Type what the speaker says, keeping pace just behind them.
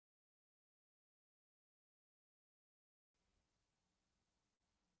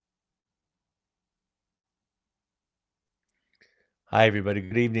Hi, everybody.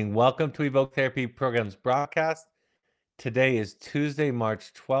 Good evening. Welcome to Evoke Therapy Program's broadcast. Today is Tuesday,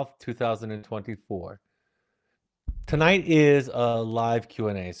 March 12th, 2024. Tonight is a live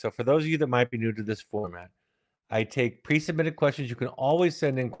Q&A. So for those of you that might be new to this format, I take pre-submitted questions. You can always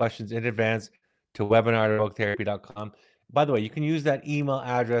send in questions in advance to webinar@evoketherapy.com. By the way, you can use that email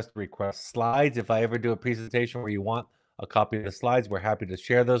address to request slides. If I ever do a presentation where you want a copy of the slides, we're happy to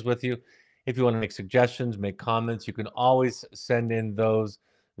share those with you. If you want to make suggestions, make comments, you can always send in those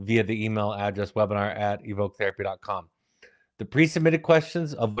via the email address webinar@evoketherapy.com. The pre-submitted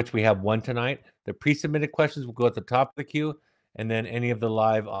questions, of which we have one tonight, the pre-submitted questions will go at the top of the queue, and then any of the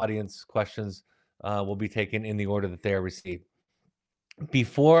live audience questions will be taken in the order that they are received.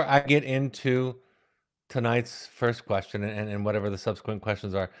 Before I get into tonight's first question and whatever the subsequent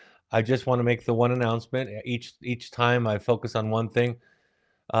questions are, I just want to make the one announcement. Each time I focus on one thing.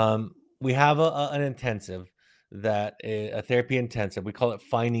 We have an intensive a therapy intensive. We call it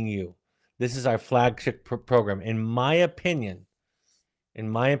Finding You. This is our flagship program. In my opinion,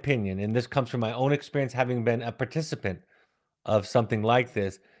 and this comes from my own experience having been a participant of something like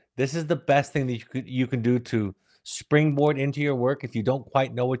this, this is the best thing that you can do to springboard into your work if you don't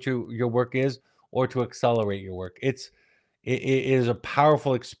quite know what your work is, or to accelerate your work. It is a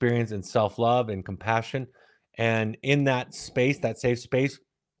powerful experience in self-love and compassion, and in that space, that safe space,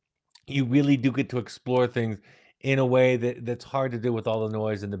 you really do get to explore things in a way that's hard to do with all the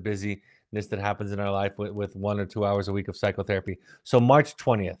noise and the busyness that happens in our life with 1 or 2 hours a week of psychotherapy. So March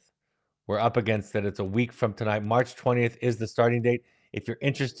 20th, we're up against it. It's a week from tonight. March 20th is the starting date. If you're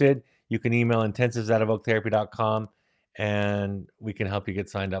interested, you can email intensives@evoketherapy.com and we can help you get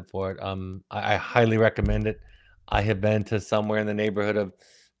signed up for it. I highly recommend it. I have been to somewhere in the neighborhood of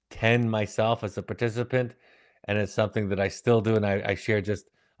 10 myself as a participant, and it's something that I still do. And I shared just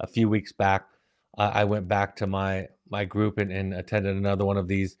a few weeks back. I went back to my group and attended another one of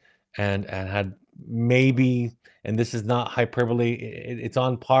these, and had maybe, and this is not hyperbole, it's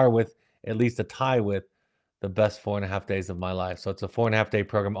on par with, at least a tie with, the best 4.5 days of my life. So it's a 4.5 day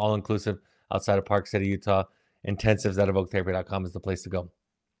program, all inclusive, outside of Park City, Utah. Intensives@evoketherapy.com is the place to go.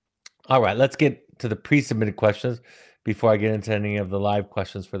 All right, let's get to the pre-submitted questions before I get into any of the live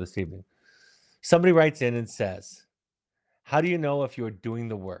questions for this evening. Somebody writes in and says, how do you know if you're doing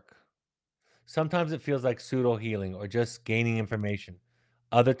the work? Sometimes it feels like pseudo healing or just gaining information.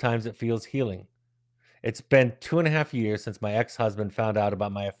 Other times it feels healing. It's been 2.5 years since my ex-husband found out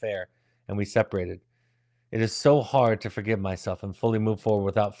about my affair and we separated. It is so hard to forgive myself and fully move forward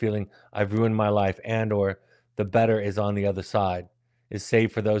without feeling I've ruined my life, and or the better is on the other side, is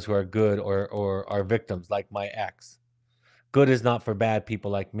saved for those who are good or are victims like my ex. Good is not for bad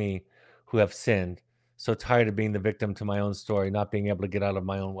people like me who have sinned. So tired of being the victim to my own story, not being able to get out of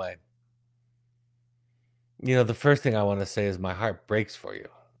my own way. The first thing I want to say is my heart breaks for you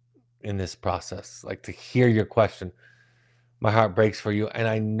in this process. Like, to hear your question, my heart breaks for you, and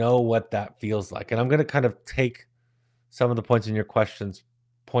I know what that feels like. And I'm going to kind of take some of the points in your questions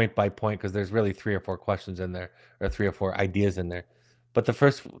point by point, because there's really 3 or 4 questions in there, or 3 or 4 ideas in there. But the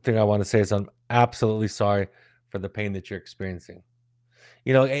first thing I want to say is I'm absolutely sorry for the pain that you're experiencing.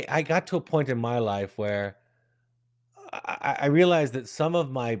 I got to a point in my life where I realized that some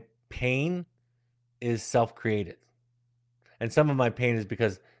of my pain is self-created, and some of my pain is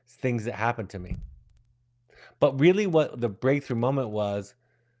because things that happened to me. But really, what the breakthrough moment was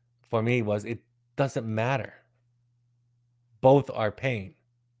for me was, it doesn't matter. Both are pain,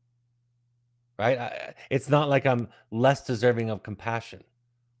 right? It's not like I'm less deserving of compassion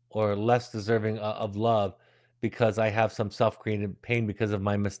or less deserving of love because I have some self-created pain because of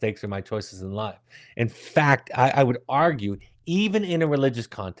my mistakes or my choices in life. In fact, I would argue, even in a religious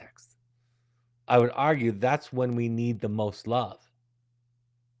context, I would argue that's when we need the most love.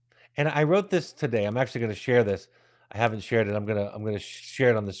 And I wrote this today. I'm actually going to share this. I haven't shared it. I'm going to share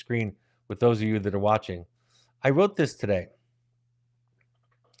it on the screen with those of you that are watching. I wrote this today,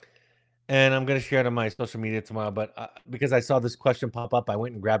 and I'm going to share it on my social media tomorrow. But because I saw this question pop up, I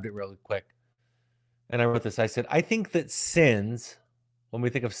went and grabbed it really quick. And I wrote this. I said, I think that sins, when we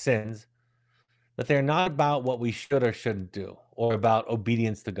think of sins, that they're not about what we should or shouldn't do, or about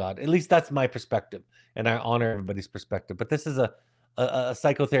obedience to God. At least that's my perspective, and I honor everybody's perspective. But this is a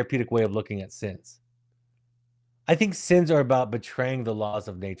psychotherapeutic way of looking at sins. I think sins are about betraying the laws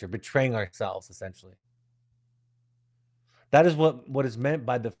of nature, betraying ourselves, essentially. That is what is meant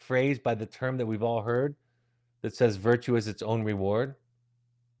by the phrase, by the term that we've all heard, that says virtue is its own reward.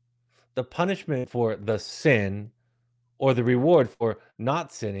 The punishment for the sin, or the reward for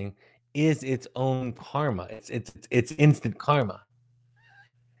not sinning, is its own karma. It's instant karma.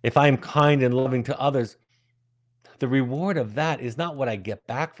 If I'm kind and loving to others, the reward of that is not what I get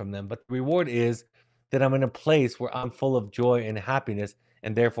back from them, but the reward is that I'm in a place where I'm full of joy and happiness,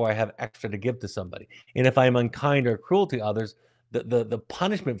 and therefore I have extra to give to somebody. And if I'm unkind or cruel to others, the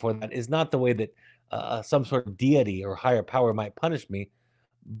punishment for that is not the way that some sort of deity or higher power might punish me,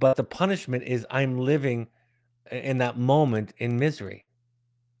 but the punishment is I'm living in that moment in misery,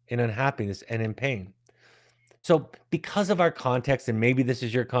 in unhappiness, and in pain. So, because of our context, and maybe this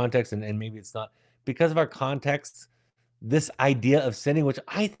is your context, and maybe it's not, because of our context, this idea of sinning, which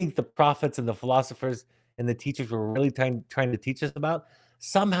I think the prophets and the philosophers and the teachers were really trying to teach us about,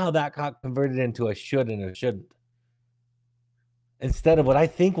 somehow that got converted into a should and a shouldn't. Instead of what I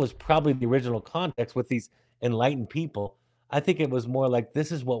think was probably the original context with these enlightened people, I think it was more like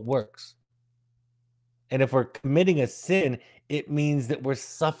this is what works. And if we're committing a sin, it means that we're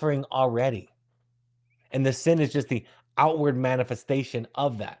suffering already. And the sin is just the outward manifestation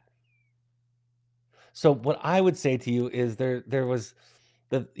of that. So what I would say to you is there was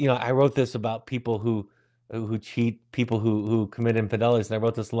I wrote this about people who cheat, people who commit infidelities, and I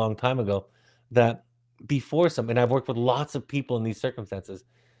wrote this a long time ago that and I've worked with lots of people in these circumstances.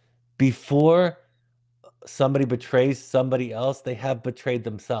 Before somebody betrays somebody else, they have betrayed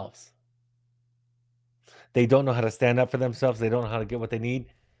themselves. They don't know how to stand up for themselves. They don't know how to get what they need.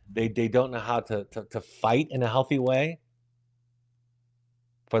 They don't know how to fight in a healthy way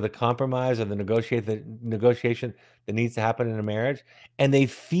for the compromise or the negotiation that needs to happen in a marriage. And they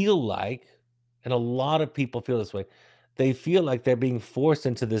feel like, and a lot of people feel this way, they feel like they're being forced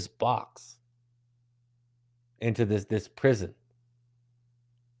into this box, into this prison.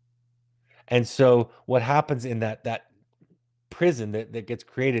 And so what happens in that prison that gets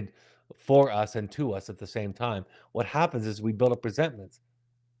created for us and to us at the same time, what happens is we build up resentments.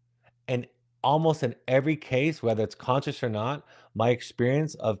 And almost in every case, whether it's conscious or not, my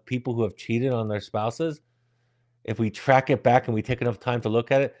experience of people who have cheated on their spouses, if we track it back and we take enough time to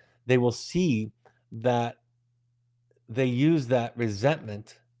look at it, they will see that they use that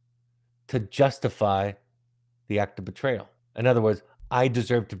resentment to justify the act of betrayal. In other words, I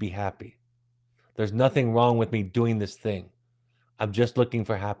deserve to be happy. There's nothing wrong with me doing this thing. I'm just looking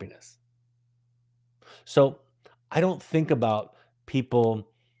for happiness. So I don't think about people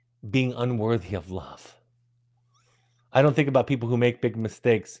being unworthy of love. I don't think about people who make big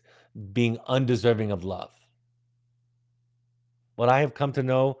mistakes being undeserving of love. What I have come to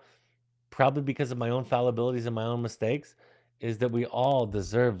know, probably because of my own fallibilities and my own mistakes, is that we all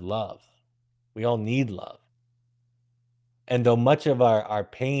deserve love. We all need love. And though much of our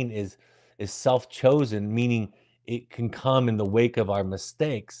pain is self-chosen, meaning it can come in the wake of our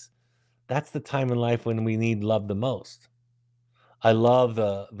mistakes, that's the time in life when we need love the most. I love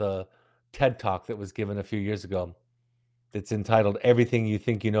the TED Talk that was given a few years ago. It's entitled "Everything You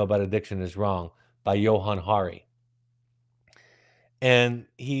Think You Know About Addiction Is Wrong" by Johann Hari. And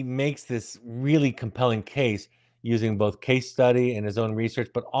he makes this really compelling case using both case study and his own research,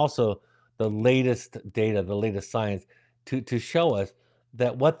 but also the latest data, the latest science to show us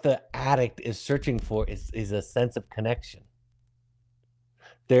that what the addict is searching for is a sense of connection.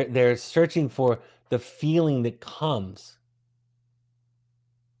 They're searching for the feeling that comes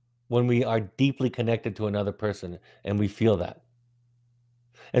when we are deeply connected to another person and we feel that.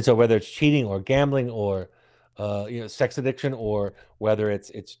 And so whether it's cheating or gambling or sex addiction, or whether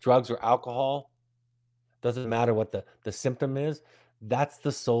it's drugs or alcohol, doesn't matter what the symptom is, that's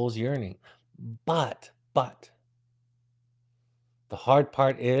the soul's yearning. But the hard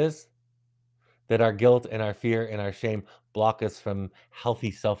part is that our guilt and our fear and our shame block us from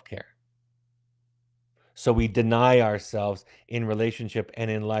healthy self-care. So we deny ourselves in relationship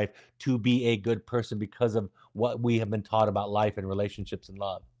and in life to be a good person because of what we have been taught about life and relationships and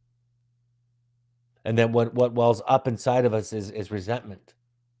love. And then what wells up inside of us is resentment.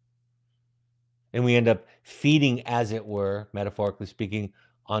 And we end up feeding, as it were, metaphorically speaking,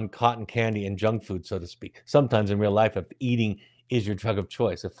 on cotton candy and junk food, so to speak. Sometimes in real life, if eating is your drug of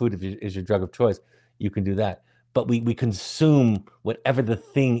choice, if food is your drug of choice, you can do that. But we consume whatever the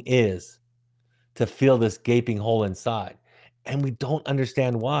thing is to fill this gaping hole inside. And we don't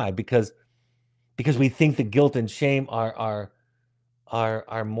understand why, because we think that guilt and shame are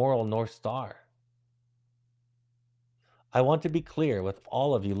our moral North Star. I want to be clear with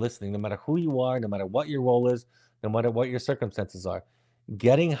all of you listening, no matter who you are, no matter what your role is, no matter what your circumstances are,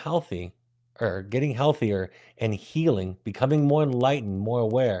 getting healthy or getting healthier and healing, becoming more enlightened, more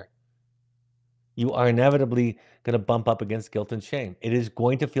aware, you are inevitably going to bump up against guilt and shame. It is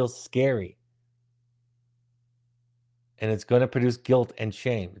going to feel scary. And it's going to produce guilt and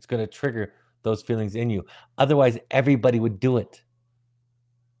shame. It's going to trigger those feelings in you. Otherwise, everybody would do it.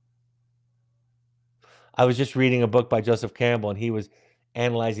 I was just reading a book by Joseph Campbell, and he was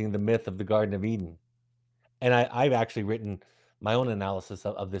analyzing the myth of the Garden of Eden. And I've actually written my own analysis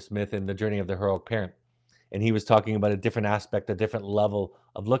of this myth in The Journey of the Heroic Parent. And he was talking about a different aspect, a different level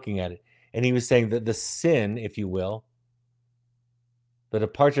of looking at it. And he was saying that the sin, if you will, the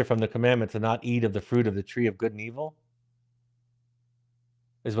departure from the commandment to not eat of the fruit of the tree of good and evil,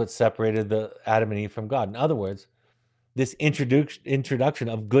 is what separated the Adam and Eve from God. In other words, this introduction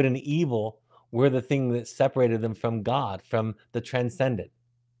of good and evil were the thing that separated them from God, from the transcendent,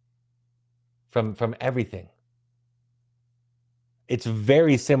 from everything. It's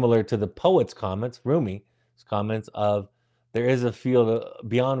very similar to the poet's comments, Rumi's comments of, there is a field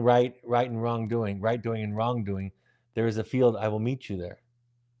beyond right and wrongdoing, right doing and wrongdoing. There is a field, I will meet you there.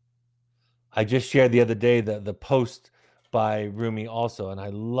 I just shared the other day the post by Rumi also, and I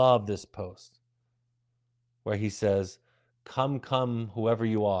love this post where he says, come, come, whoever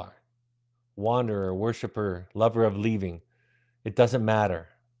you are, wanderer, worshiper, lover of leaving, it doesn't matter.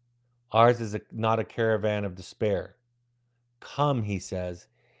 Ours is not a caravan of despair. Come, he says,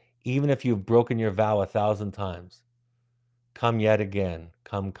 even if you've broken your vow 1,000 times. Come yet again,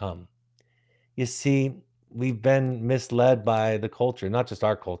 come, come. You see, we've been misled by the culture, not just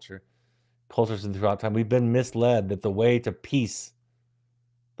our culture, cultures throughout time. We've been misled that the way to peace,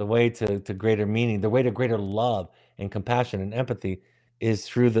 the way to greater meaning, the way to greater love and compassion and empathy is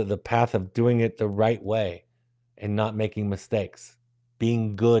through the path of doing it the right way and not making mistakes,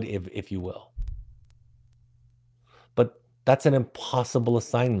 being good, if you will. But that's an impossible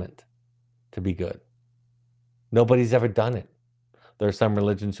assignment, to be good. Nobody's ever done it. There are some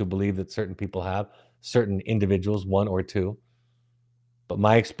religions who believe that certain people have, certain individuals, one or two. But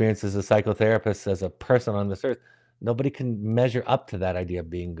my experience as a psychotherapist, as a person on this earth, nobody can measure up to that idea of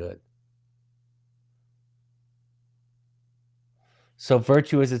being good. So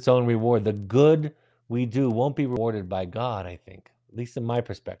virtue is its own reward. The good we do won't be rewarded by God, I think, at least in my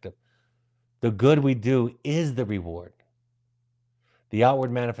perspective. The good we do is the reward, the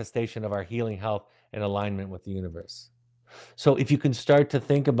outward manifestation of our healing, health, and alignment with the universe. So if you can start to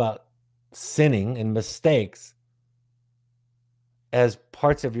think about sinning and mistakes as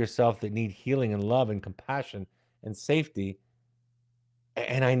parts of yourself that need healing and love and compassion and safety,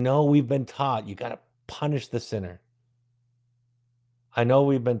 and I know we've been taught you got to punish the sinner. I know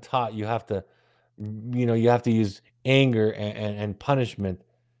we've been taught you have to, you have to use anger and punishment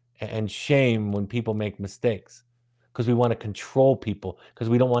and shame when people make mistakes, because we want to control people, because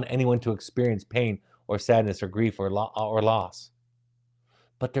we don't want anyone to experience pain or sadness or grief or loss.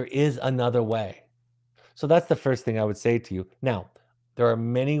 But there is another way. So that's the first thing I would say to you. Now, there are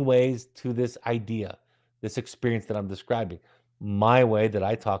many ways to this idea, this experience that I'm describing. My way that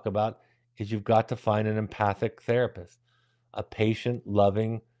I talk about is you've got to find an empathic therapist, a patient,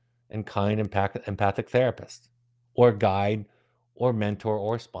 loving, and kind empathic therapist, or guide, or mentor,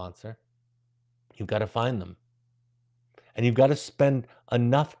 or sponsor. You've got to find them. And you've got to spend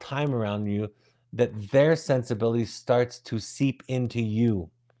enough time around you that their sensibility starts to seep into you,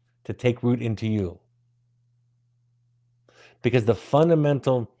 to take root into you. Because the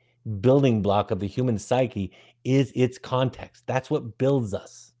fundamental building block of the human psyche is its context. That's what builds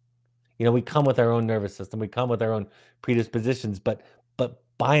us. We come with our own nervous system, we come with our own predispositions, but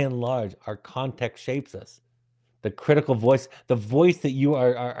by and large, our context shapes us. The critical voice, the voice that you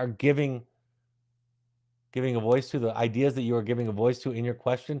are giving a voice to, the ideas that you are giving a voice to in your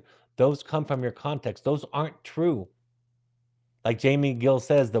question, those come from your context. Those aren't true. Like Jamie Gill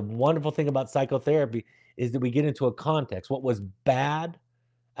says, the wonderful thing about psychotherapy is that we get into a context. What was bad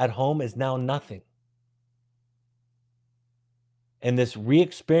at home is now nothing. And this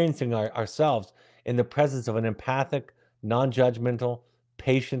re-experiencing ourselves in the presence of an empathic, non-judgmental,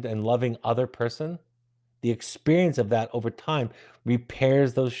 patient, and loving other person, the experience of that over time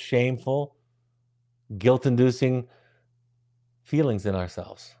repairs those shameful, guilt-inducing feelings in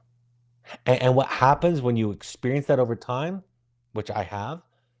ourselves. And what happens when you experience that over time, which I have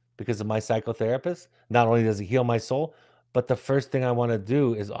because of my psychotherapist, not only does it heal my soul, but the first thing I want to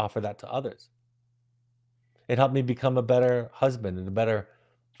do is offer that to others. It helped me become a better husband and a better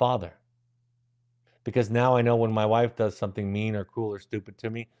father. Because now I know when my wife does something mean or cruel or stupid to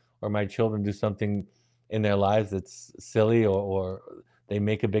me, or my children do something in their lives that's silly, or they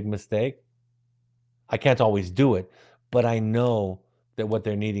make a big mistake, I can't always do it, but I know that what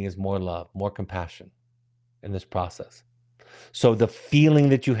they're needing is more love, more compassion in this process. So the feeling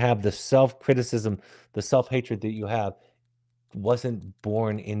that you have, the self-criticism, the self-hatred that you have wasn't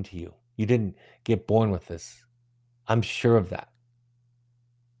born into you. You didn't get born with this. I'm sure of that.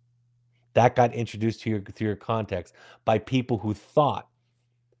 That got introduced to your context by people who thought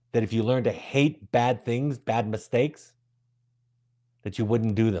that if you learn to hate bad things, bad mistakes, that you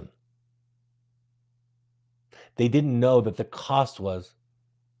wouldn't do them. They didn't know that the cost was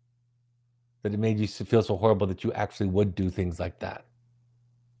that it made you feel so horrible that you actually would do things like that.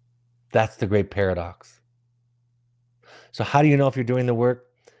 That's the great paradox. So how do you know if you're doing the work?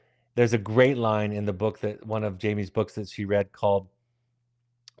 There's a great line in the book, that one of Jamie's books that she read, called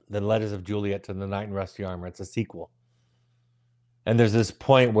The Letters of Juliet to the Knight in Rusty Armor. It's a sequel. And there's this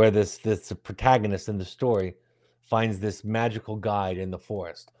point where this protagonist in the story finds this magical guide in the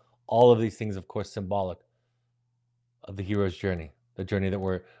forest. All of these things, of course, symbolic of the hero's journey, the journey that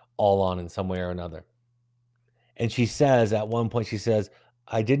we're all on in some way or another. And she says, at one point, she says,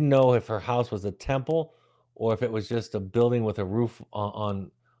 I didn't know if her house was a temple or if it was just a building with a roof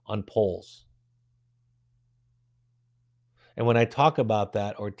on poles. And when I talk about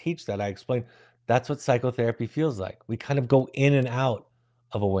that or teach that, I explain that's what psychotherapy feels like. We kind of go in and out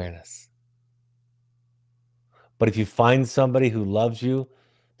of awareness. But if you find somebody who loves you,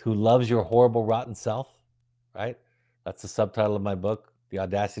 who loves your horrible, rotten self, right? That's the subtitle of my book, The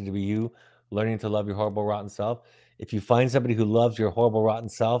Audacity to Be You, Learning to Love Your Horrible, Rotten Self. If you find somebody who loves your horrible, rotten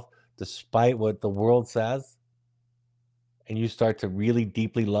self, despite what the world says, and you start to really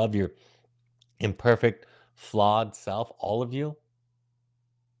deeply love your imperfect, flawed self, all of you,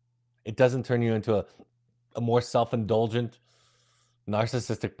 it doesn't turn you into a more self-indulgent,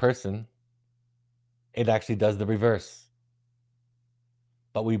 narcissistic person. It actually does the reverse.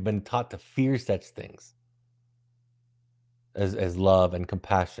 But we've been taught to fear such things as love and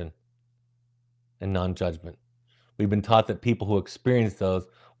compassion and non-judgment. We've been taught that people who experience those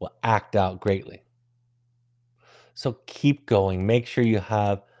will act out greatly. So keep going. Make sure you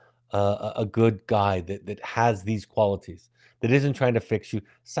have a good guide that has these qualities, that isn't trying to fix you.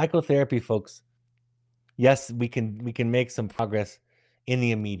 Psychotherapy, folks, yes, we can make some progress in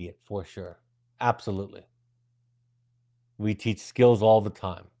the immediate, for sure. Absolutely. We teach skills all the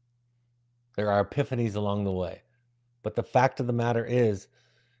time. There are epiphanies along the way. But the fact of the matter is,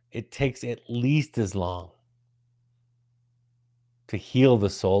 it takes at least as long to heal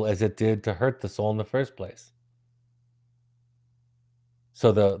the soul as it did to hurt the soul in the first place.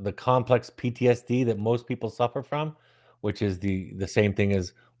 So the complex PTSD that most people suffer from, which is the same thing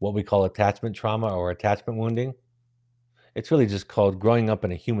as what we call attachment trauma or attachment wounding, it's really just called growing up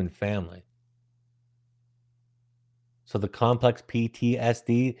in a human family. So the complex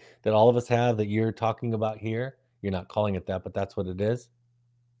PTSD that all of us have, that you're talking about here, you're not calling it that, but that's what it is,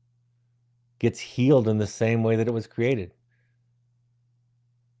 gets healed in the same way that it was created,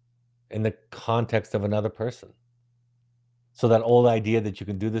 in the context of another person. So that old idea that you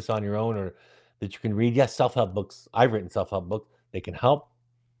can do this on your own, or that you can read, yes, self-help books. I've written self-help books. They can help.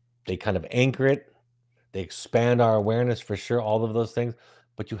 They kind of anchor it. They expand our awareness, for sure, all of those things.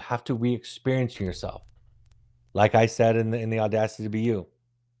 But you have to re-experience yourself. Like I said in the Audacity to Be You,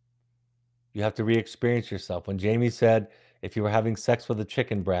 you have to re-experience yourself. When Jamie said, if you were having sex with a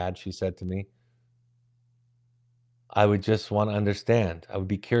chicken, Brad, she said to me, I would just want to understand. I would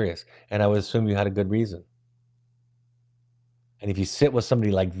be curious. And I would assume you had a good reason. And if you sit with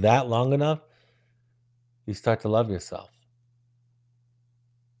somebody like that long enough, you start to love yourself.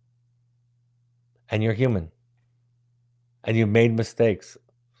 And you're human. And you've made mistakes.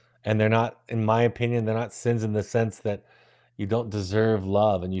 And they're not, in my opinion, they're not sins in the sense that you don't deserve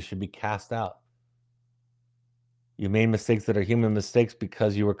love and you should be cast out. You made mistakes that are human mistakes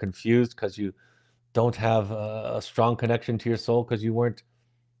because you were confused, because you don't have a strong connection to your soul, because you weren't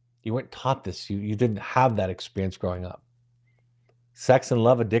taught this. You didn't have that experience growing up. Sex and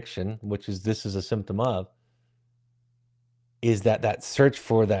love addiction, which is this is a symptom of, is that search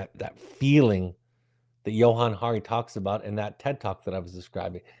for that feeling that Johann Hari talks about in that TED Talk that I was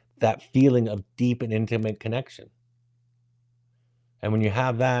describing, that feeling of deep and intimate connection. And when you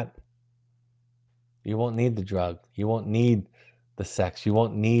have that, you won't need the drug. You won't need the sex. You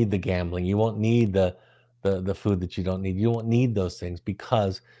won't need the gambling. You won't need the food that you don't need. You won't need those things,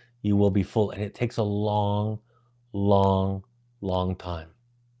 because you will be full. And it takes a long, long, long time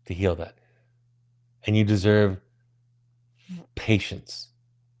to heal that. And you deserve patience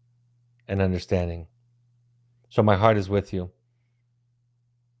and understanding. So my heart is with you.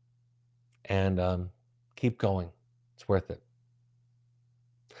 And keep going. It's worth it.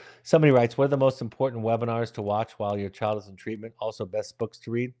 Somebody writes, what are the most important webinars to watch while your child is in treatment? Also, best books to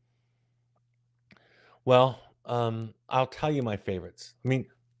read? Well, I'll tell you my favorites. I mean,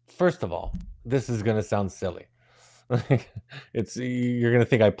 first of all, this is going to sound silly. You're going to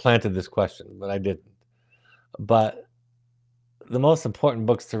think I planted this question, but I didn't. But the most important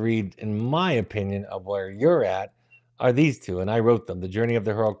books to read, in my opinion, of where you're at, are these two, and I wrote them. The Journey of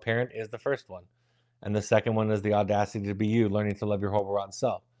the Heroic Parent is the first one, and the second one is The Audacity to Be You, Learning to Love Your Horrible Rotten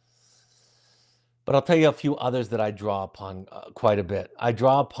Self. But I'll tell you a few others that I draw upon quite a bit. I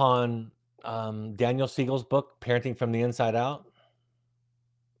draw upon Daniel Siegel's book, Parenting from the Inside Out.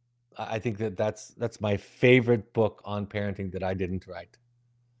 I think that's my favorite book on parenting that I didn't write.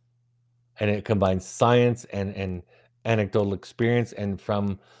 And it combines science and anecdotal experience, and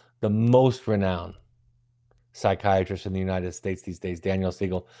from the most renowned psychiatrist in the United States these days, Daniel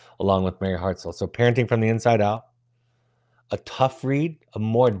Siegel, along with Mary Hartzell. So Parenting from the Inside Out. A tough read, a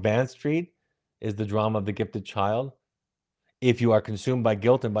more advanced read, is The Drama of the Gifted Child. If you are consumed by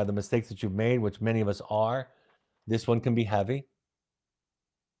guilt and by the mistakes that you've made, which many of us are, this one can be heavy.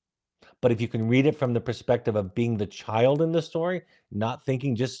 But if you can read it from the perspective of being the child in the story, not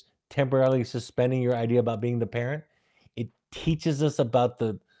thinking, just temporarily suspending your idea about being the parent, it teaches us about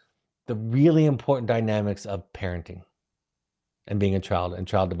the really important dynamics of parenting and being a child and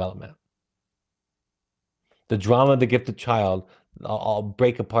child development. The Drama of the Gifted Child, I'll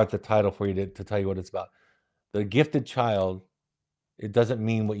break apart the title for you to tell you what it's about. The gifted child, it doesn't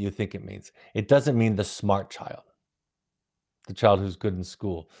mean what you think it means. It doesn't mean the smart child, the child who's good in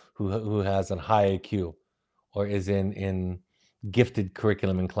school, who has a high IQ or is in gifted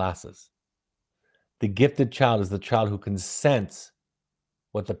curriculum and classes. The gifted child is the child who can sense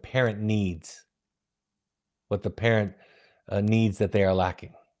what the parent needs, what the parent needs that they are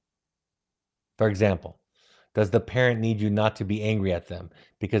lacking. For example, does the parent need you not to be angry at them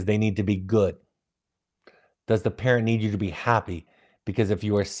because they need to be good? Does the parent need you to be happy? Because if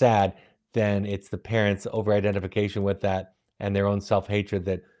you are sad, then it's the parent's over-identification with that and their own self-hatred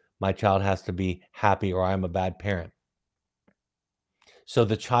that my child has to be happy or I'm a bad parent. So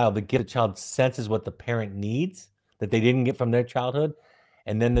the gifted child senses what the parent needs that they didn't get from their childhood,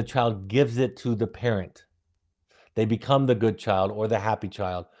 and then the child gives it to the parent. They become the good child or the happy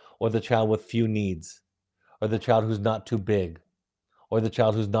child or the child with few needs or the child who's not too big or the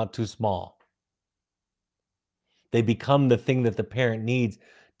child who's not too small. They become the thing that the parent needs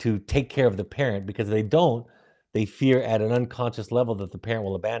to take care of the parent, because if they don't, they fear at an unconscious level that the parent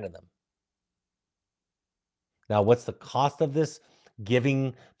will abandon them. Now, what's the cost of this?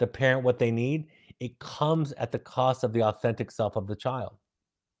 Giving the parent what they need? It comes at the cost of the authentic self of the child,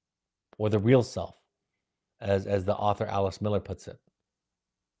 or the real self, as the author Alice Miller puts it.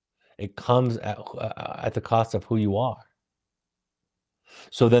 It comes at the cost of who you are.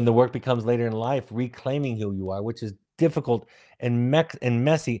 So then the work becomes later in life reclaiming who you are, which is difficult and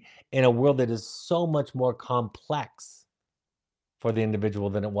messy in a world that is so much more complex for the individual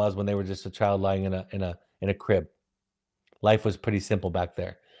than it was when they were just a child lying in a crib. Life was pretty simple back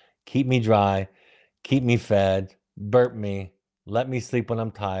there. Keep me dry, keep me fed, burp me, let me sleep when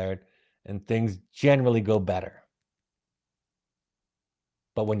I'm tired, and things generally go better.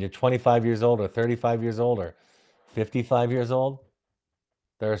 But when you're 25 years old or 35 years old or 55 years old,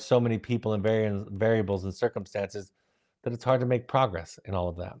 there are so many people and variables and circumstances that it's hard to make progress in all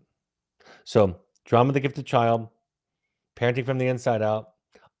of that. So, Drama of the Gifted Child, Parenting from the Inside Out.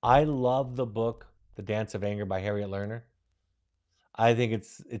 I love the book, The Dance of Anger by Harriet Lerner. I think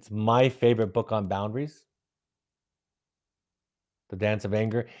it's my favorite book on boundaries. The Dance of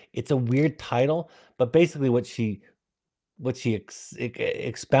Anger. It's a weird title, but basically what she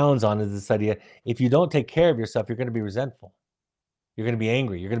expounds on is this idea: if you don't take care of yourself, you're going to be resentful. You're going to be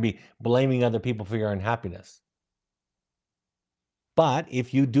angry. You're going to be blaming other people for your unhappiness. But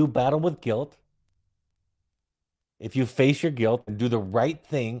if you do battle with guilt, if you face your guilt and do the right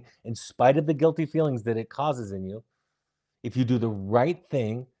thing in spite of the guilty feelings that it causes in you, if you do the right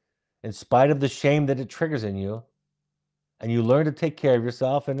thing in spite of the shame that it triggers in you, and you learn to take care of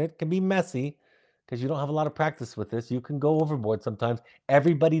yourself, and it can be messy because you don't have a lot of practice with this. You can go overboard sometimes.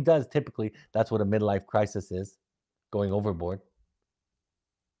 Everybody does. Typically, that's what a midlife crisis is, going overboard.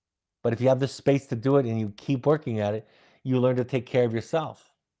 But if you have the space to do it and you keep working at it, you learn to take care of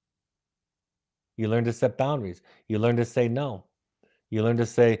yourself. You learn to set boundaries. You learn to say no. You learn to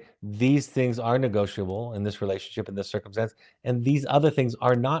say, these things are negotiable in this relationship, in this circumstance, and these other things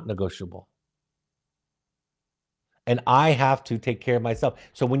are not negotiable. And I have to take care of myself.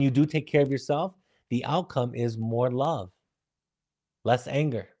 So when you do take care of yourself, the outcome is more love, less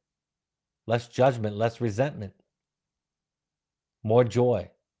anger, less judgment, less resentment, more joy,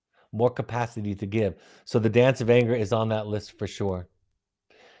 more capacity to give. So The Dance of Anger is on that list for sure.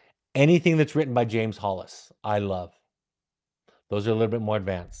 Anything that's written by James Hollis, I love. Those are a little bit more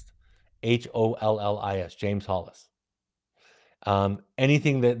advanced. Hollis, James Hollis.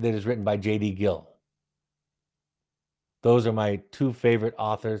 Anything that is written by J.D. Gill. Those are my two favorite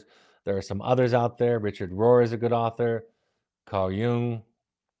authors. There are some others out there. Richard Rohr is a good author. Carl Jung.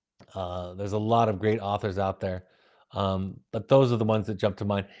 There's a lot of great authors out there. But those are the ones that jump to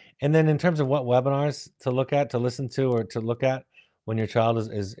mind. And then in terms of what webinars to look at, to listen to, or to look at when your child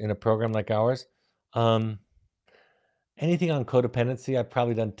is in a program like ours, anything on codependency. I've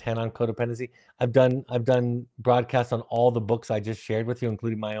probably done 10 on codependency. I've done broadcasts on all the books I just shared with you,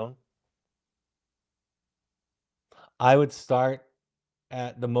 including my own. I would start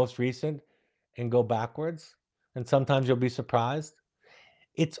at the most recent and go backwards, and sometimes you'll be surprised.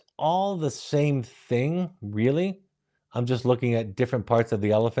 It's all the same thing, really. I'm just looking at different parts of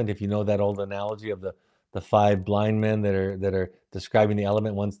the elephant. If you know that old analogy of the five blind men that are describing the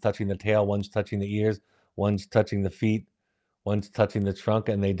elephant, one's touching the tail, one's touching the ears, one's touching the feet, one's touching the trunk,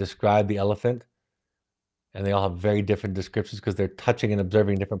 and they describe the elephant. And they all have very different descriptions because they're touching and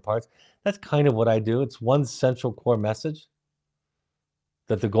observing different parts. That's kind of what I do. It's one central core message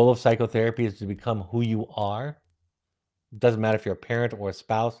that the goal of psychotherapy is to become who you are. It doesn't matter if you're a parent or a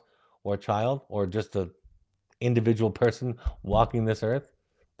spouse or a child or just an individual person walking this earth.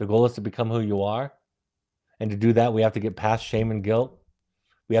 The goal is to become who you are. And to do that, we have to get past shame and guilt.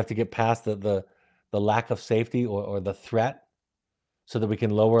 We have to get past the lack of safety or the threat so that we can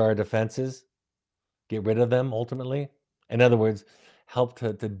lower our defenses, get rid of them ultimately. In other words, help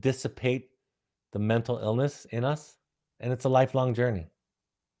to dissipate the mental illness in us. And it's a lifelong journey.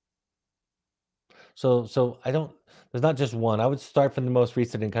 So there's not just one. I would start from the most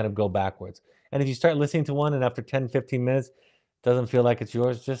recent and kind of go backwards. And if you start listening to one and after 10, 15 minutes, doesn't feel like it's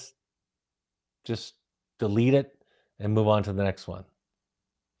yours, just delete it and move on to the next one.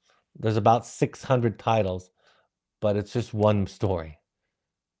 There's about 600 titles, but it's just one story.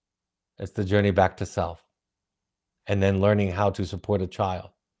 It's the journey back to self and then learning how to support a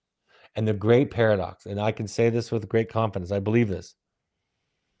child. And the great paradox, and I can say this with great confidence, I believe this.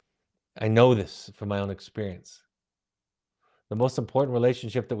 I know this from my own experience. The most important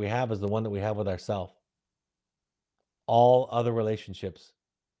relationship that we have is the one that we have with ourselves. All other relationships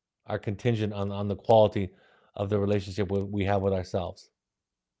are contingent on the quality of the relationship we have with ourselves.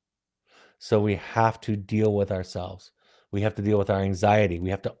 So we have to deal with ourselves. We have to deal with our anxiety. We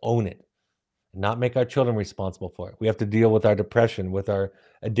have to own it, not make our children responsible for it. We have to deal with our depression, with our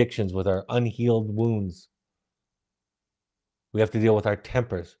addictions, with our unhealed wounds. We have to deal with our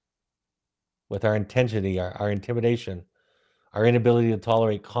tempers, with our intensity, our intimidation, our inability to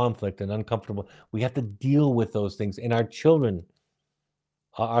tolerate conflict and uncomfortable. We have to deal with those things. And our children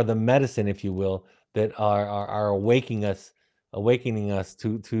are the medicine, if you will, that are awakening us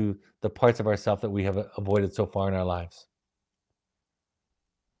to the parts of ourselves that we have avoided so far in our lives.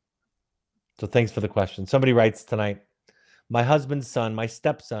 So thanks for the question. Somebody writes tonight, my husband's son, my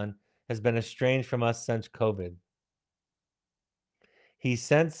stepson, has been estranged from us since COVID. He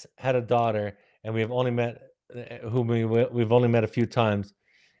since had a daughter, and we have only met, whom we've only met a few times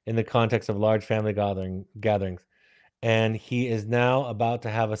in the context of large family gatherings. And he is now about to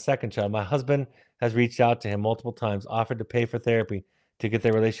have a second child. My husband has reached out to him multiple times, offered to pay for therapy to get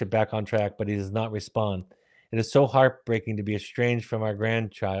their relationship back on track, but he does not respond. It is so heartbreaking to be estranged from our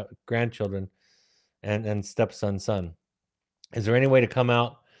grandchildren and stepson's son. Is there any way to come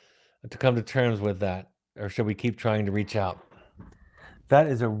to terms with that, or should we keep trying to reach out? That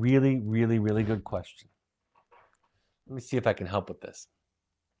is a really, really, really good question. Let me see if I can help with this.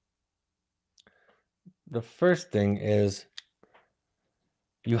 The first thing is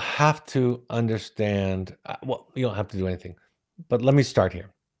you have to understand, well, you don't have to do anything, but let me start here.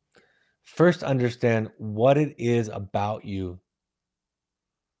 First, understand what it is about you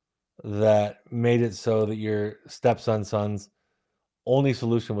that made it so that your son's only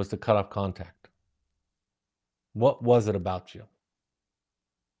solution was to cut off contact. What was it about you?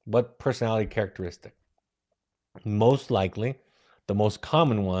 What personality characteristic? Most likely, the most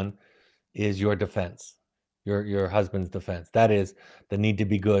common one is your defense, your husband's defense. That is the need to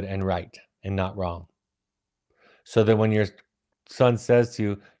be good and right and not wrong. So that when your son says to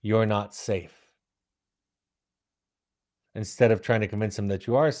you, you're not safe, instead of trying to convince him that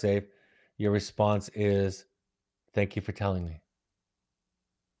you are safe, your response is, thank you for telling me.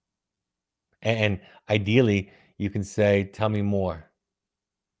 And ideally, you can say, tell me more.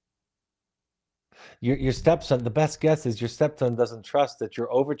 Your stepson, the best guess is your stepson doesn't trust that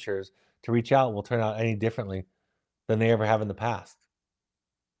your overtures to reach out will turn out any differently than they ever have in the past.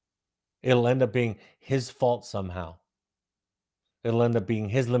 It'll end up being his fault somehow. It'll end up being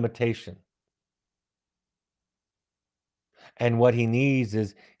his limitation. And what he needs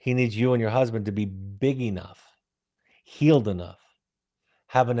is he needs you and your husband to be big enough, healed enough,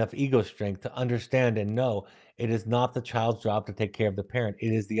 have enough ego strength to understand and know it is not the child's job to take care of the parent.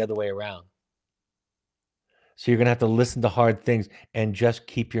 It is the other way around. So you're going to have to listen to hard things and just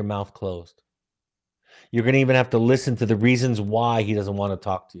keep your mouth closed. You're going to even have to listen to the reasons why he doesn't want to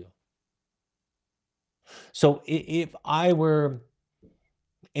talk to you. So if I were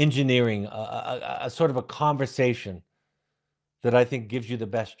engineering a sort of a conversation that I think gives you the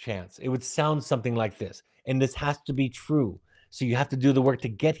best chance, it would sound something like this. And this has to be true. So you have to do the work to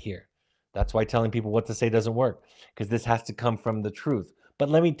get here. That's why telling people what to say doesn't work, because this has to come from the truth. But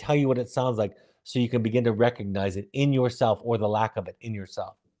let me tell you what it sounds like so you can begin to recognize it in yourself, or the lack of it in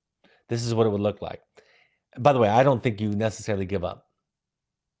yourself. This is what it would look like. By the way, I don't think you necessarily give up.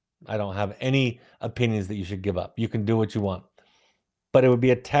 I don't have any opinions that you should give up. You can do what you want. But it would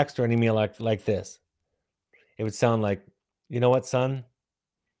be a text or an email like this. It would sound like, you know what, son?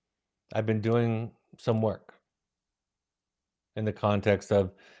 I've been doing some work in the context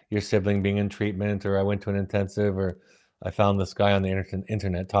of your sibling being in treatment, or I went to an intensive, or I found this guy on the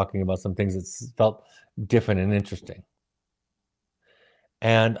internet talking about some things that felt different and interesting.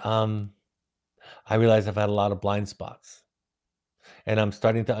 And I realized I've had a lot of blind spots. And I'm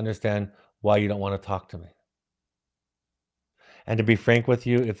starting to understand why you don't want to talk to me. And to be frank with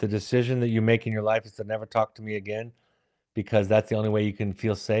you, if the decision that you make in your life is to never talk to me again, because that's the only way you can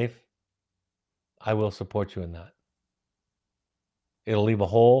feel safe, I will support you in that. It'll leave a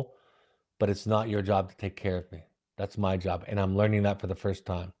hole, but it's not your job to take care of me. That's my job. And I'm learning that for the first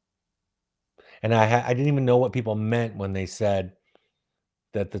time. And I didn't even know what people meant when they said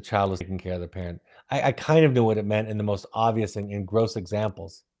that the child was taking care of the parent. I kind of knew what it meant in the most obvious and gross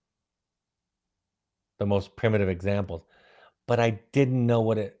examples, the most primitive examples. But I didn't know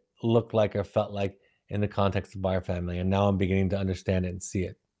what it looked like or felt like in the context of our family. And now I'm beginning to understand it and see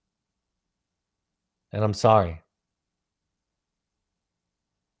it. And I'm sorry.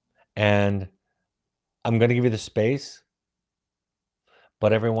 And I'm going to give you the space,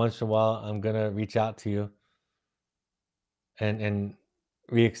 but every once in a while, I'm going to reach out to you and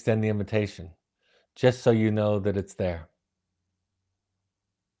re-extend the invitation, just so you know that it's there.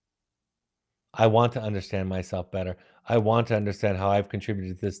 I want to understand myself better. I want to understand how I've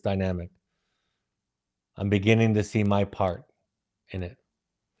contributed to this dynamic. I'm beginning to see my part in it,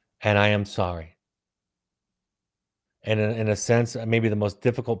 and I am sorry. And in a sense, maybe the most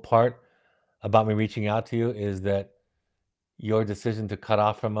difficult part about me reaching out to you is that your decision to cut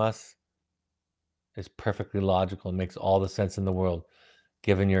off from us is perfectly logical and makes all the sense in the world,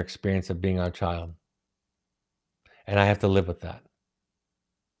 given your experience of being our child. And I have to live with that.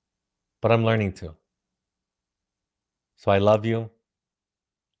 But I'm learning to. So I love you.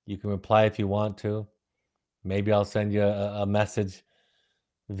 You can reply if you want to. Maybe I'll send you a message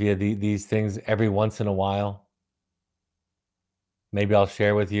via these things every once in a while. Maybe I'll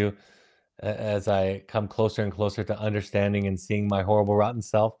share with you as I come closer and closer to understanding and seeing my horrible, rotten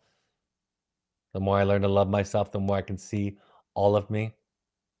self. The more I learn to love myself, the more I can see all of me.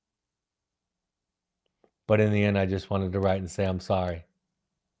 But in the end, I just wanted to write and say I'm sorry.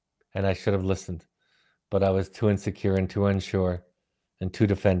 And I should have listened. But I was too insecure and too unsure and too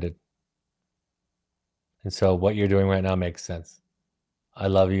defended. And so what you're doing right now makes sense. I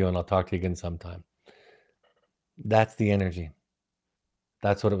love you, and I'll talk to you again sometime. That's the energy.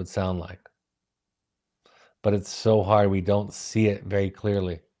 That's what it would sound like. But it's so hard. We don't see it very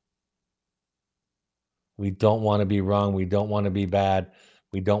clearly. We don't want to be wrong. We don't want to be bad.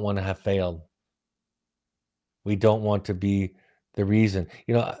 We don't want to have failed. We don't want to be the reason.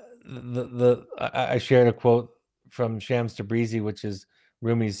 You know, I shared a quote from Shams Tabrizi, which is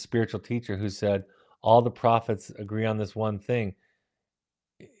Rumi's spiritual teacher, who said, all the prophets agree on this one thing.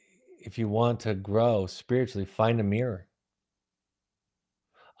 If you want to grow spiritually, find a mirror.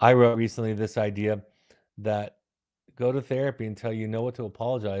 I wrote recently this idea that go to therapy until you know what to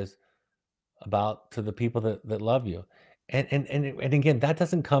apologize about to the people that love you. And again, that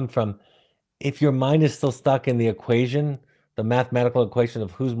doesn't come from, if your mind is still stuck in the equation, the mathematical equation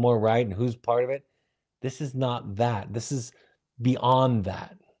of who's more right and who's part of it. This is not that. This is beyond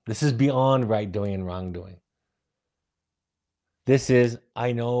that. This is beyond right doing and wrongdoing. This is,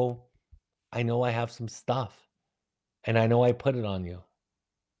 I know I have some stuff, and I know I put it on you.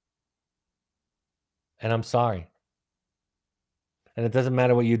 And I'm sorry. And it doesn't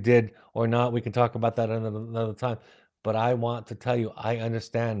matter what you did or not. We can talk about that another time. But I want to tell you, I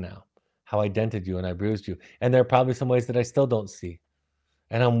understand now how I dented you and I bruised you. And there are probably some ways that I still don't see.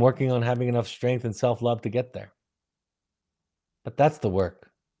 And I'm working on having enough strength and self-love to get there. But that's the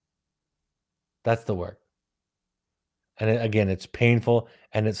work. That's the work. And again, it's painful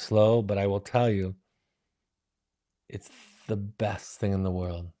and it's slow, but I will tell you, it's the best thing in the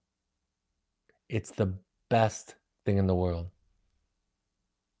world. It's the best thing in the world.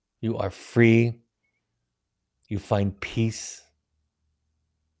 You are free. You find peace.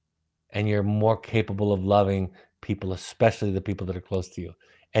 And you're more capable of loving people, especially the people that are close to you.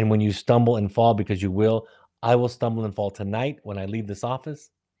 And when you stumble and fall, because you will, I will stumble and fall tonight when I leave this office.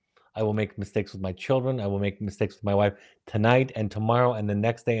 I will make mistakes with my children. I will make mistakes with my wife tonight and tomorrow and the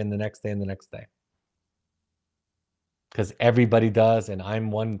next day and the next day and the next day. Because everybody does, and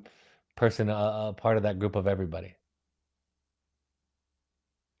I'm one person, a part of that group of everybody.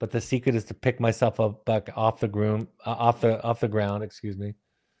 But the secret is to pick myself up back off the ground, excuse me.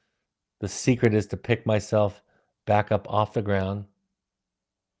 The secret is to pick myself back up off the ground,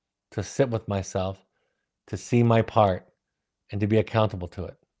 to sit with myself, to see my part, and to be accountable to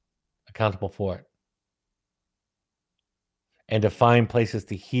it, accountable for it. And to find places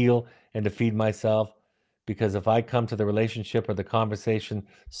to heal and to feed myself. Because if I come to the relationship or the conversation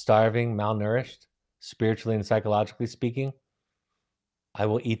starving, malnourished, spiritually and psychologically speaking, I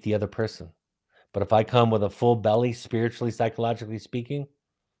will eat the other person. But if I come with a full belly, spiritually, psychologically speaking,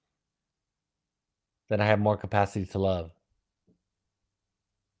 then I have more capacity to love.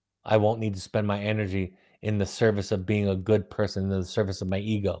 I won't need to spend my energy in the service of being a good person, in the service of my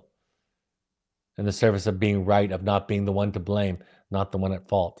ego, in the service of being right, of not being the one to blame, not the one at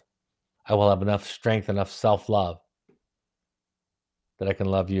fault. I will have enough strength, enough self-love that I can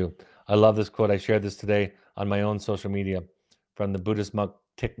love you. I love this quote. I shared this today on my own social media from the Buddhist monk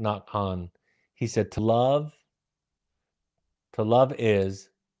Thich Nhat Hanh. He said, to love is,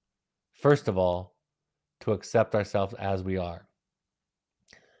 first of all, to accept ourselves as we are.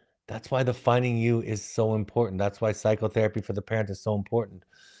 That's why the finding you is so important. That's why psychotherapy for the parent is so important.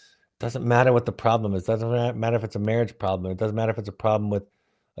 It doesn't matter what the problem is. It doesn't matter if it's a marriage problem. It doesn't matter if it's a problem with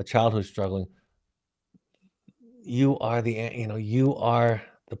a child who's struggling. You are you are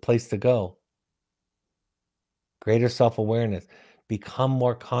the place to go. Greater self-awareness. Become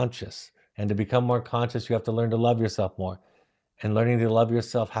more conscious. And to become more conscious, you have to learn to love yourself more. And learning to love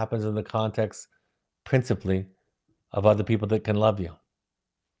yourself happens in the context, principally, of other people that can love you.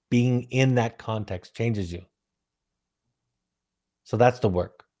 Being in that context changes you. So that's the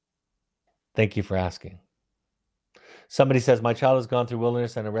work. Thank you for asking. Somebody says, my child has gone through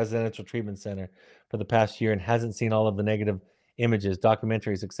wilderness and a residential treatment center for the past year and hasn't seen all of the negative images,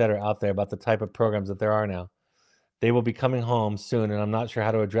 documentaries, etc. out there about the type of programs that there are now. They will be coming home soon, and I'm not sure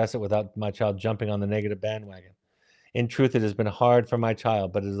how to address it without my child jumping on the negative bandwagon. In truth, it has been hard for my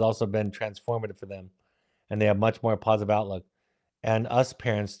child, but it has also been transformative for them, and they have much more positive outlook. And us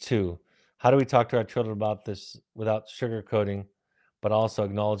parents, too. How do we talk to our children about this without sugarcoating, but also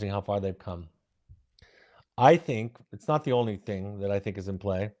acknowledging how far they've come? I think it's not the only thing that I think is in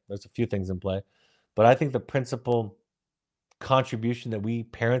play. There's a few things in play, but I think the principal contribution that we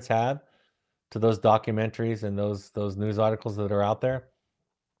parents have to those documentaries and those news articles that are out there,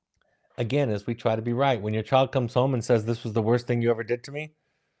 again, is we try to be right. When your child comes home and says, this was the worst thing you ever did to me,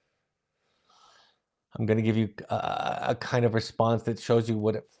 I'm going to give you a kind of response that shows you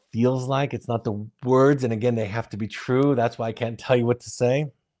what it feels like. It's not the words, and again, they have to be true. That's why I can't tell you what to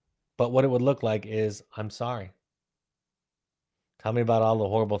say. But what it would look like is, I'm sorry. Tell me about all the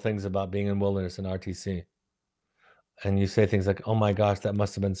horrible things about being in wilderness and RTC. And you say things like, oh my gosh, that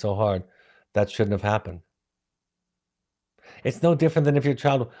must have been so hard. That shouldn't have happened. It's no different than if your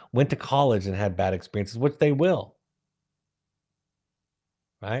child went to college and had bad experiences, which they will.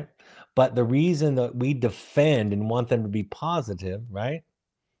 Right? But the reason that we defend and want them to be positive, right?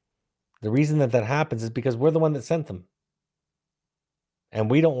 The reason that that happens is because we're the one that sent them. And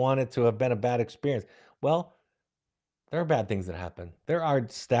we don't want it to have been a bad experience. Well, there are bad things that happen. There are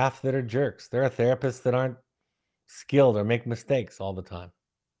staff that are jerks. There are therapists that aren't skilled or make mistakes all the time.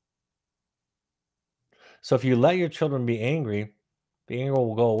 So if you let your children be angry, the anger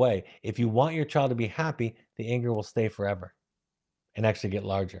will go away. If you want your child to be happy, the anger will stay forever and actually get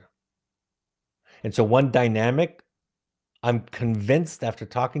larger. And so one dynamic, I'm convinced after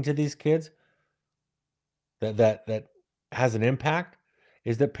talking to these kids that has an impact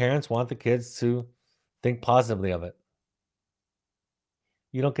is that parents want the kids to think positively of it.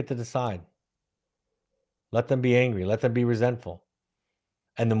 You don't get to decide. Let them be angry. Let them be resentful.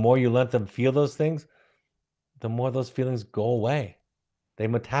 And the more you let them feel those things, the more those feelings go away. They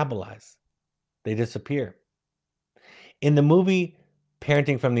metabolize. They disappear. In the movie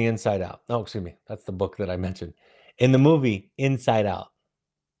Parenting from the Inside Out, oh, excuse me, that's the book that I mentioned. In the movie Inside Out,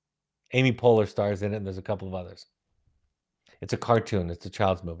 Amy Poehler stars in it, and there's a couple of others. It's a cartoon. It's a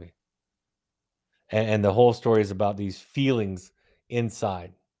child's movie. And the whole story is about these feelings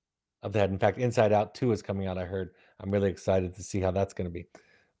inside of the head. In fact, Inside Out 2 is coming out, I heard. I'm really excited to see how that's going to be.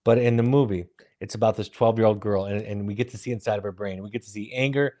 But in the movie, it's about this 12-year-old girl, and we get to see inside of her brain. We get to see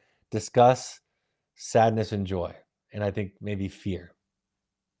anger, disgust, sadness, and joy. And I think maybe fear.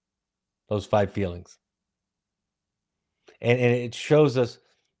 Those 5 feelings. And it shows us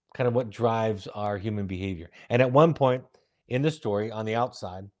kind of what drives our human behavior. And at one point in the story, on the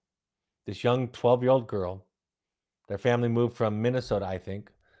outside, this young 12-year-old girl, their family moved from Minnesota, I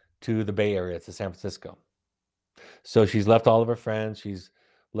think, to the Bay Area, to San Francisco. So she's left all of her friends. She's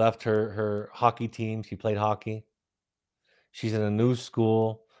left her hockey team. She played hockey. She's in a new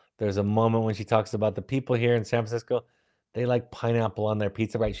school. There's a moment when she talks about the people here in San Francisco. They like pineapple on their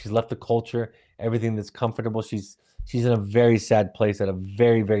pizza, right? She's left the culture, everything that's comfortable. She's in a very sad place at a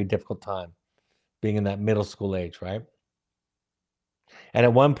very, very difficult time, being in that middle school age, right? And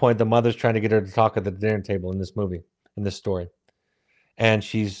at one point, the mother's trying to get her to talk at the dinner table in this movie, in this story. And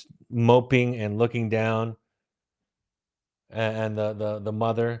she's moping and looking down. And the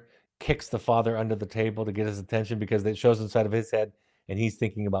mother kicks the father under the table to get his attention because it shows inside of his head and he's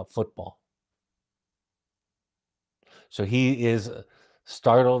thinking about football. So he is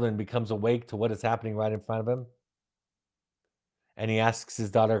startled and becomes awake to what is happening right in front of him. And he asks his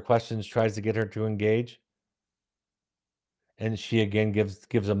daughter questions, tries to get her to engage. And she again gives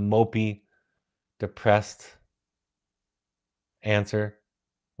a mopey, depressed answer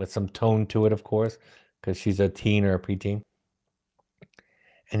with some tone to it, of course, because she's a teen or a preteen.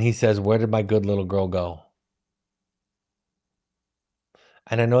 And he says, "Where did my good little girl go?"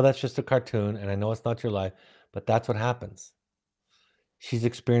 And I know that's just a cartoon, and I know it's not your life, but that's what happens. She's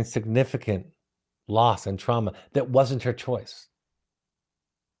experienced significant loss and trauma that wasn't her choice.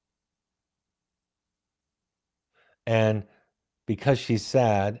 And because she's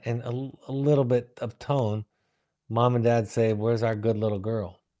sad and a little bit of tone, mom and dad say, "Where's our good little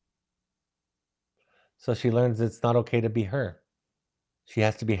girl?" So she learns it's not okay to be her. She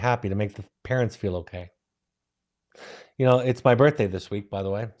has to be happy to make the parents feel okay. You know, it's my birthday this week, by the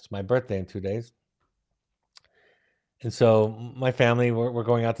way. It's my birthday in 2 days. And so my family, we're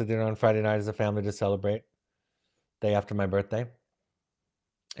going out to dinner on Friday night as a family to celebrate day after my birthday.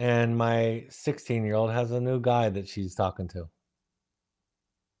 And my 16-year-old has a new guy that she's talking to.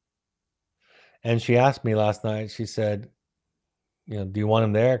 And she asked me last night, she said, you know, "Do you want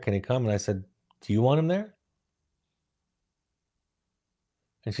him there? Can he come?" And I said, "Do you want him there?"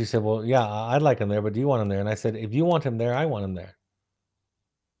 And she said, "Well, yeah, I'd like him there, but do you want him there?" And I said, "If you want him there, I want him there."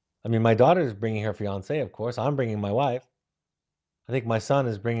 I mean, my daughter's bringing her fiance, of course. I'm bringing my wife. I think my son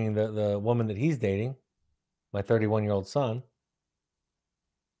is bringing the woman that he's dating, my 31-year-old son.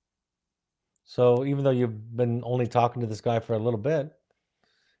 So even though you've been only talking to this guy for a little bit,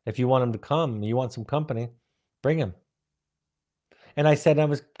 if you want him to come, you want some company, bring him. And I said, I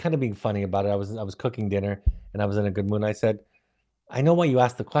was kind of being funny about it. I was cooking dinner and I was in a good mood. And I said, "I know why you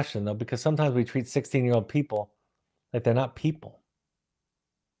asked the question though, because sometimes we treat 16-year-old people like they're not people."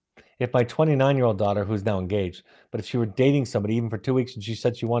 If my 29-year-old daughter, who's now engaged, but if she were dating somebody even for 2 weeks and she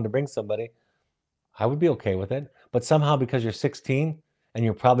said she wanted to bring somebody, I would be okay with it. But somehow because you're 16 and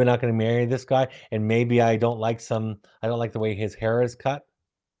you're probably not going to marry this guy, and maybe I don't like the way his hair is cut.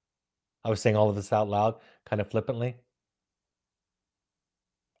 I was saying all of this out loud, kind of flippantly.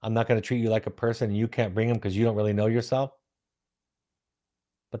 I'm not going to treat you like a person and you can't bring him because you don't really know yourself.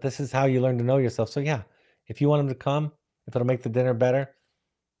 But this is how you learn to know yourself. So yeah, if you want him to come, if it'll make the dinner better,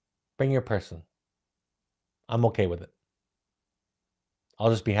 bring your person. I'm okay with it.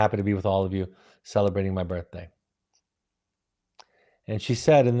 I'll just be happy to be with all of you celebrating my birthday. And she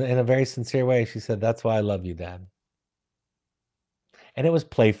said in a very sincere way, she said, "That's why I love you, Dad." And it was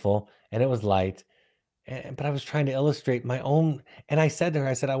playful and it was light. But I was trying to illustrate my own. And I said to her,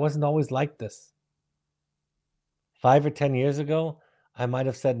 I said, "I wasn't always like this. 5 or 10 years ago, I might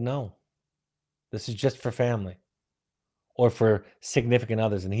have said, no, this is just for family or for significant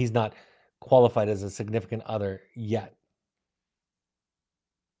others. And he's not qualified as a significant other yet."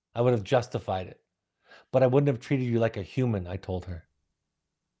 I would have justified it, but I wouldn't have treated you like a human, I told her.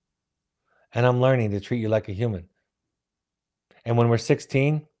 And I'm learning to treat you like a human. And when we're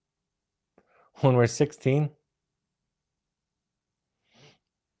 16,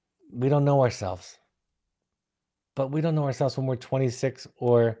 we don't know ourselves. But we don't know ourselves when we're 26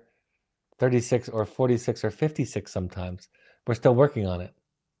 or 36 or 46 or 56 sometimes. We're still working on it.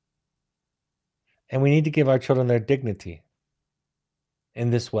 And we need to give our children their dignity in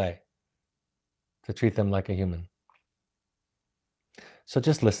this way, to treat them like a human. So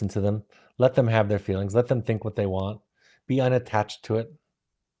just listen to them. Let them have their feelings. Let them think what they want. Be unattached to it.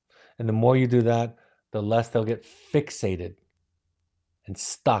 And the more you do that, the less they'll get fixated and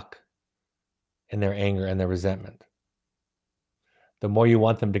stuck in their anger and their resentment. the more you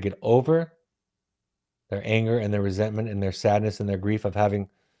want them to get over their anger and their resentment and their sadness and their grief of having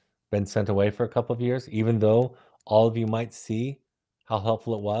been sent away for a couple of years, even though all of you might see how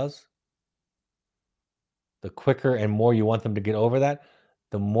helpful it was, the quicker and more you want them to get over that,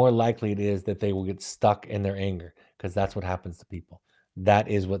 the more likely it is that they will get stuck in their anger, because that's what happens to people. That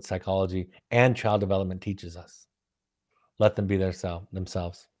is what psychology and child development teaches us. Let them be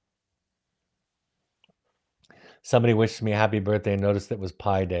themselves. Somebody wished me a happy birthday and noticed it was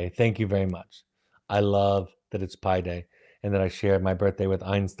Pi Day. Thank you very much. I love that it's Pi Day and that I shared my birthday with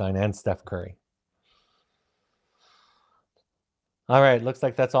Einstein and Steph Curry. All right, looks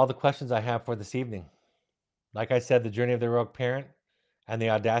like that's all the questions I have for this evening. Like I said, The Journey of the Heroic Parent and The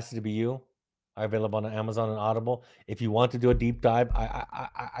Audacity to Be You are available on Amazon and Audible. If you want to do a deep dive,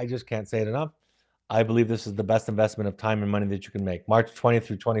 I just can't say it enough. I believe this is the best investment of time and money that you can make. March 20th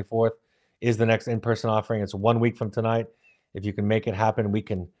through 24th is the next in-person offering. It's 1 week from tonight. If you can make it happen, we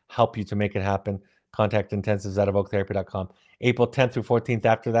can help you to make it happen. Contact intensives@evoketherapy.com. April 10th through 14th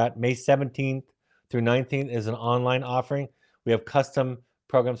after that. May 17th through 19th is an online offering. We have custom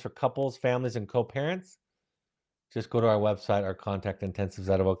programs for couples, families, and co-parents. Just go to our website or contact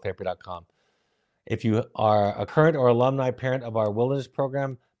intensives@evoketherapy.com. If you are a current or alumni parent of our wilderness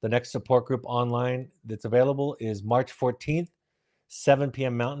program, the next support group online that's available is March 14th, 7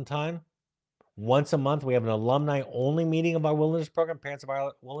 p.m. Mountain Time. Once a month, we have an alumni-only meeting of our wilderness program, parents of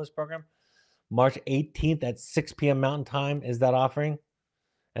our wilderness program. March 18th at 6 p.m. Mountain Time is that offering.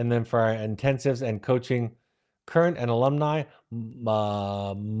 And then for our intensives and coaching current and alumni,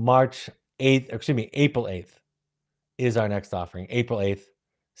 April 8th is our next offering. April 8th,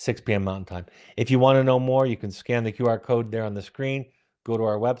 6 p.m. Mountain Time. If you want to know more, you can scan the QR code there on the screen, go to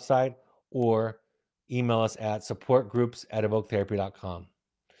our website, or email us at supportgroups@evoketherapy.com.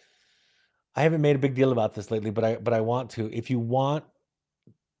 I haven't made a big deal about this lately, but I want to. If you want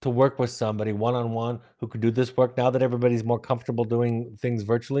to work with somebody one-on-one who could do this work, now that everybody's more comfortable doing things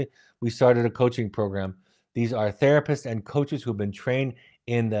virtually, we started a coaching program. These are therapists and coaches who've been trained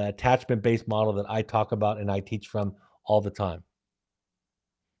in the attachment-based model that I talk about and I teach from all the time.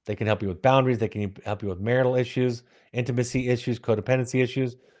 They can help you with boundaries. They can help you with marital issues, intimacy issues, codependency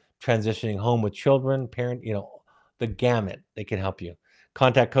issues, transitioning home with children, parent, the gamut. They can help you.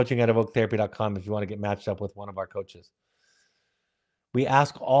 Contact coaching@evoketherapy.com if you want to get matched up with one of our coaches. We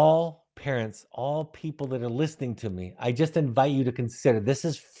ask all parents, all people that are listening to me, I just invite you to consider, this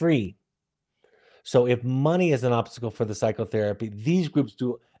is free. So if money is an obstacle for the psychotherapy, these groups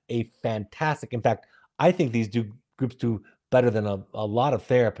do a fantastic, in fact, I think these groups do better than a lot of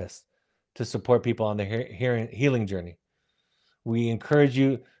therapists to support people on their healing journey. We encourage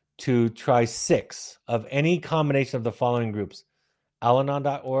you to try 6 of any combination of the following groups: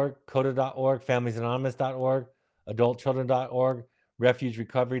 Al-Anon.org, CODA.org, FamiliesAnonymous.org, AdultChildren.org,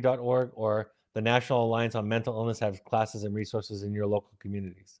 RefugeRecovery.org, or the National Alliance on Mental Illness has classes and resources in your local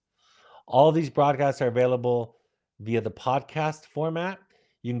communities. All of these broadcasts are available via the podcast format.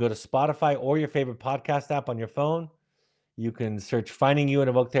 You can go to Spotify or your favorite podcast app on your phone. You can search Finding You and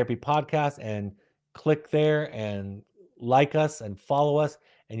Evoke Therapy Podcast and click there and like us and follow us,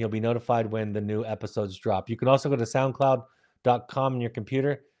 and you'll be notified when the new episodes drop. You can also go to SoundCloud.com on your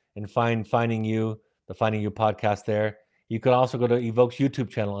computer and find Finding You, the Finding You podcast there. You can also go to Evoke's YouTube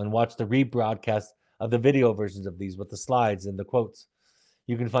channel and watch the rebroadcast of the video versions of these with the slides and the quotes.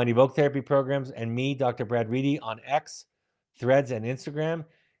 You can find Evoke Therapy programs and me, Dr. Brad Reedy, on X, Threads, and Instagram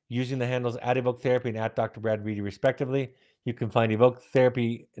using the handles @EvokeTherapy and @Dr. Brad Reedy, respectively. You can find Evoke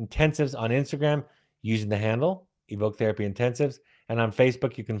Therapy Intensives on Instagram using the handle Evoke Therapy Intensives. And on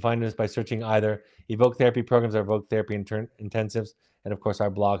Facebook, you can find us by searching either Evoke Therapy Programs or Evoke Therapy Intensives. And of course, our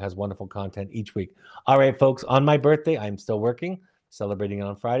blog has wonderful content each week. All right, folks, on my birthday, I'm still working, celebrating it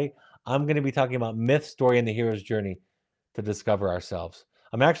on Friday. I'm going to be talking about myth, story, and the hero's journey to discover ourselves.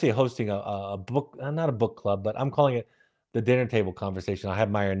 I'm actually hosting a book, not a book club, but I'm calling it the Dinner Table Conversation. I have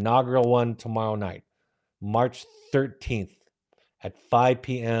my inaugural one tomorrow night, March 13th at 5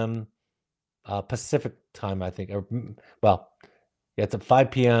 p.m. Pacific time, I think. It's at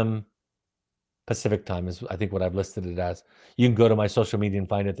 5 p.m. Pacific time is, I think, what I've listed it as. You can go to my social media and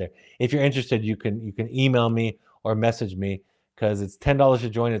find it there. If you're interested, you can email me or message me, because it's $10 to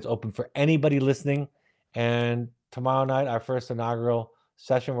join. It's open for anybody listening. And tomorrow night, our first inaugural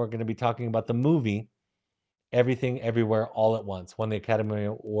session, we're going to be talking about the movie Everything Everywhere All at Once. Won the Academy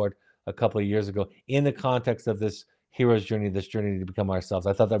Award a couple of years ago in the context of this hero's journey, this journey to become ourselves.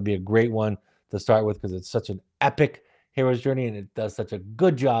 I thought that'd be a great one to start with, because it's such an epic hero's journey, and it does such a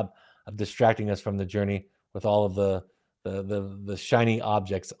good job of distracting us from the journey with all of the shiny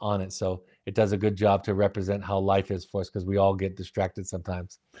objects on it. So it does a good job to represent how life is for us because we all get distracted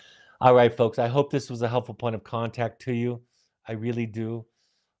sometimes. All right, folks, I hope this was a helpful point of contact to you. I really do.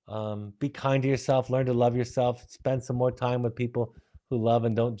 Be kind to yourself, learn to love yourself, spend some more time with people who love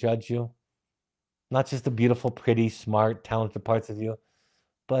and don't judge you. Not just the beautiful, pretty, smart, talented parts of you,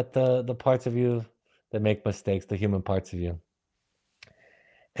 but the parts of you that make mistakes, the human parts of you.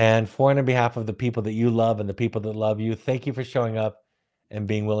 And for and on behalf of the people that you love and the people that love you, thank you for showing up and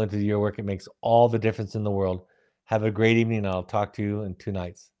being willing to do your work. It makes all the difference in the world. Have a great evening, and I'll talk to you in 2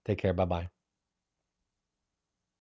 nights. Take care. Bye-bye.